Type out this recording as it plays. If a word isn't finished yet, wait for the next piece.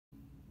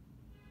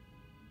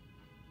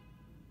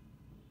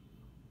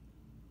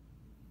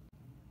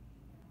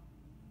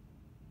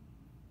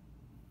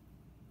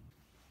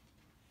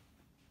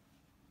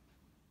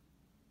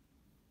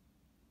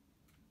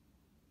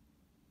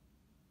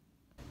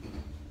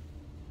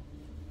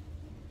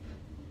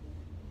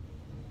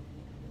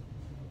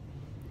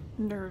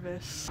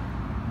nervous.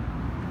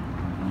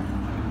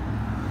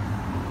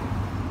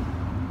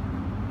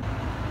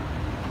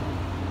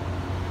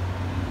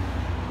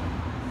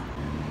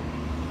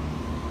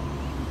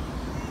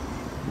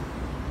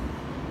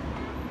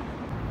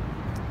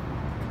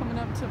 Coming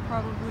up to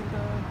probably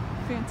the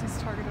fanciest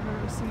Target I've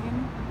ever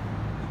seen.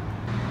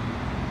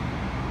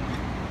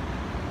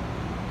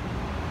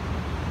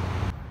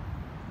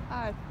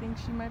 I think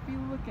she might be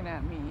looking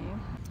at me.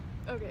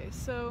 Okay,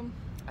 so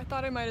I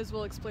thought I might as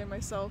well explain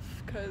myself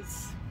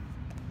because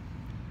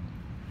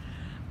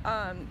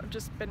I've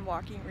just been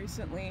walking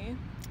recently,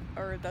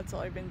 or that's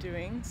all I've been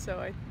doing, so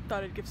I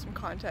thought I'd give some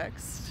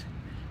context.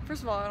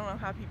 First of all, I don't know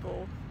how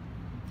people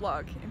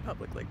vlog in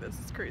public like this.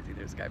 It's crazy.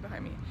 There's a guy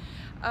behind me.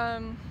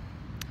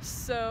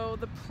 So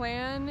the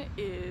plan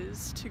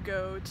is to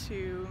go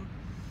to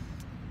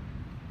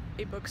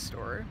a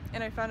bookstore,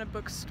 and I found a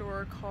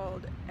bookstore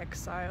called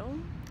Exhile.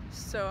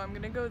 So I'm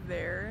gonna go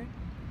there,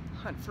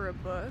 hunt for a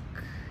book,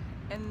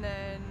 and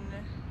then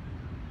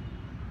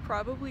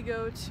probably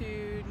go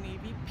to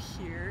Navy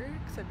Pier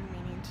because I've been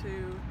meaning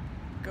to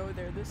go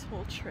there this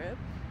whole trip.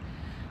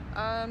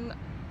 And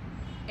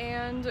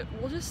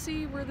we'll just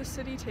see where the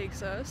city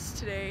takes us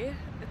today.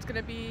 It's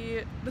gonna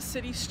be the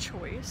city's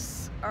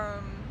choice.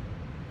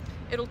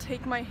 It'll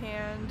take my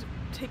hand,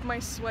 take my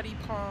sweaty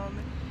palm,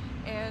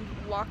 and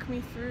walk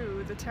me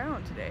through the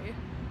town today.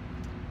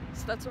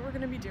 So that's what we're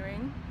gonna be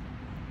doing.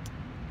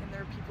 And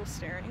there are people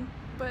staring,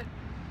 but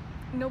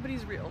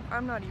nobody's real.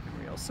 I'm not even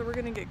real, so we're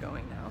gonna get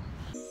going now.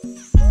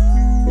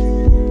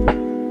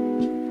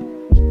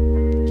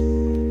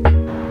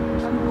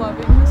 I'm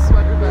loving the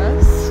sweater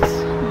vest.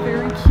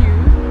 Very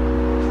cute.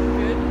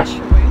 Good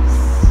choice.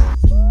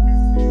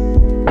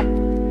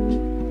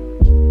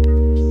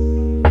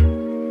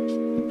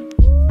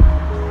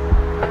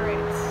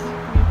 Alright,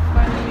 we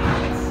finally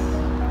made it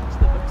to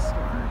the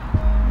bookstore.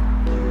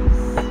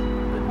 There's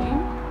the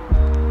name.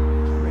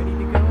 Ready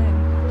to go in.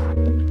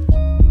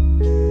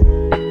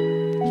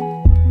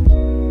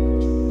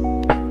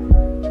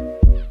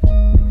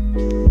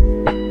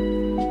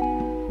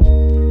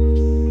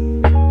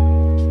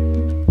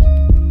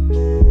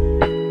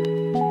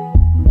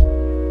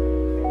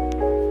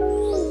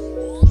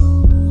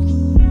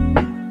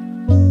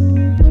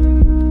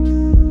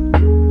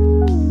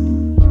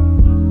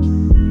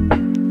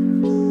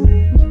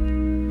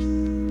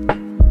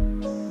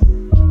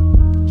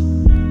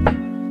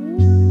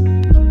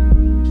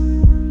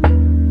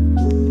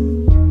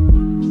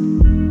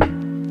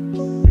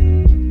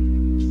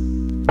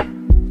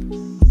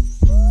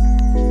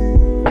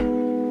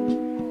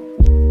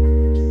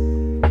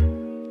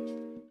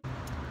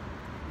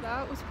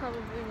 That was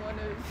probably one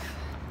of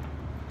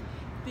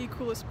the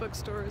coolest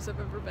bookstores I've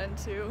ever been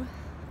to.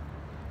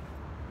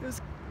 It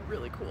was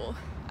really cool.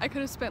 I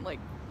could have spent like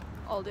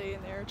all day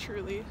in there,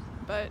 truly,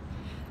 but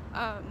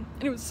and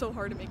it was so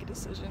hard to make a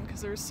decision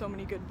because there were so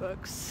many good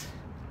books.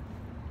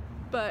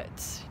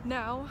 But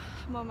now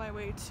I'm on my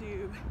way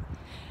to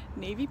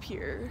Navy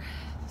Pier,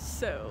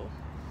 so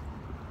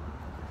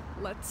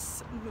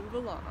let's move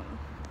along.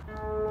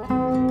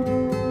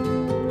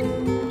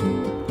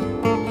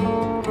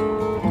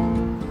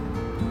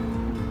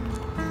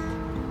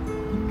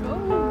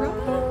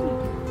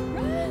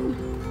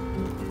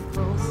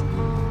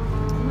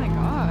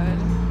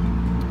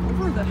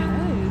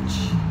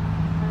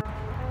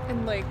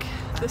 And like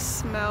the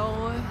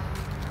smell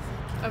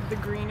of the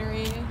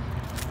greenery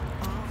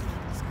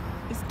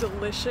is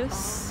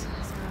delicious.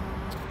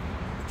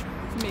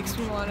 It makes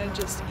me want to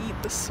just eat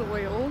the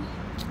soil.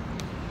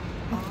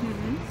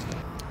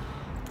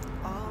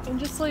 And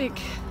just like,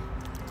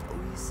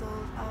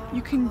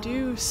 you can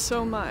do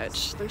so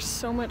much. There's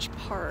so much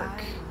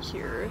park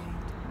here.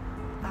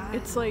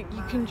 It's like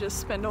you can just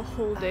spend a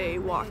whole day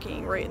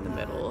walking right in the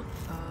middle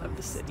of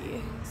the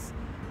city.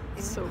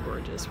 It's so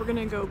gorgeous. We're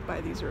gonna go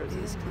buy these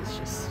roses because it's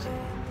just,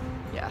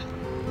 yeah.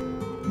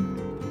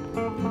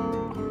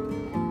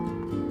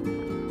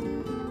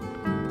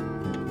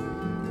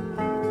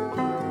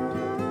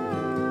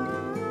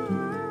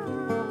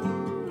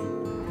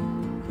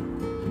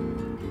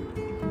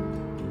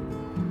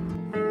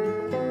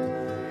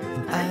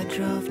 I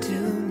drove to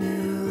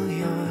New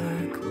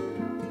York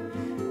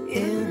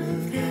in a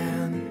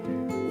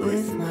van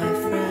with my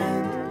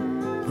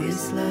friend. We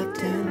slept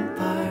in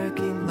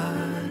parking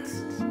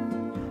lots.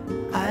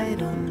 I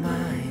don't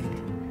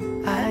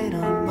mind, I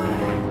don't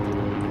mind.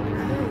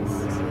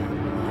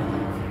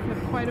 We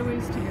have quite a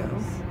ways to go.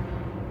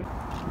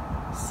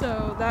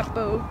 So that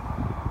boat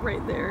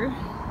right there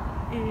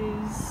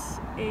is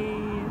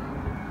I'm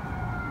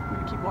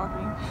gonna keep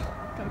walking.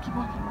 Gotta keep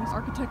walking. This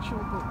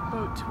architectural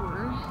boat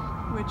tour,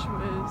 which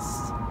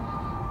was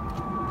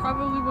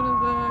probably one of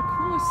the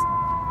coolest.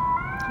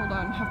 Hold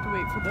on, have to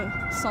wait for the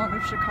Song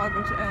of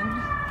Chicago to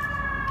end.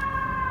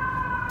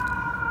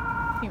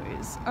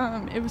 Anyways,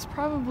 it was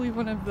probably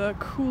one of the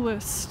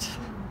coolest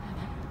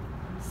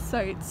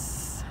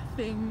sights,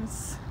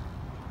 things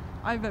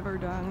I've ever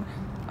done.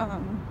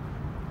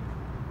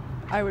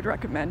 I would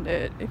recommend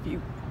it if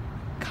you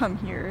come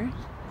here.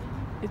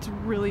 It's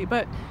really,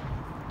 but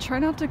try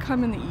not to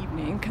come in the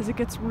evening because it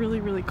gets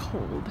really, really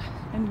cold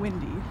and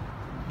windy.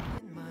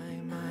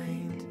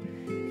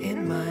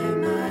 In my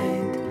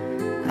mind,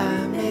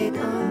 I made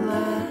a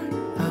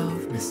lot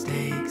of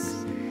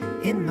mistakes.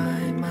 In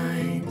my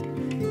mind,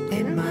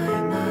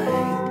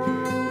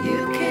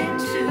 you came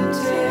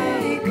to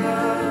take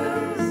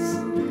us.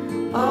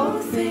 All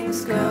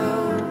things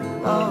go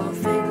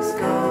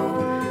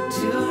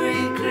to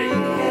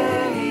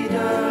recreate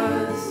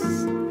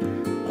us.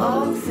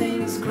 All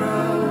things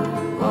grow.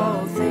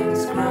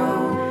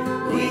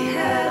 We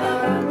had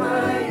our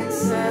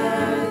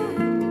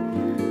mindset.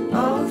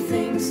 All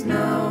things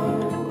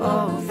know.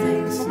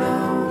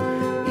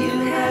 You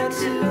had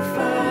to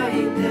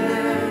find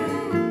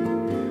it.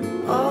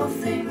 All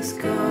things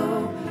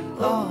go.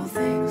 All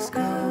things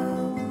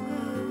go.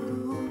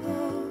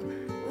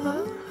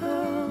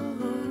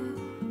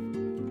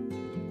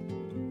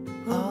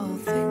 All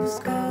things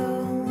go.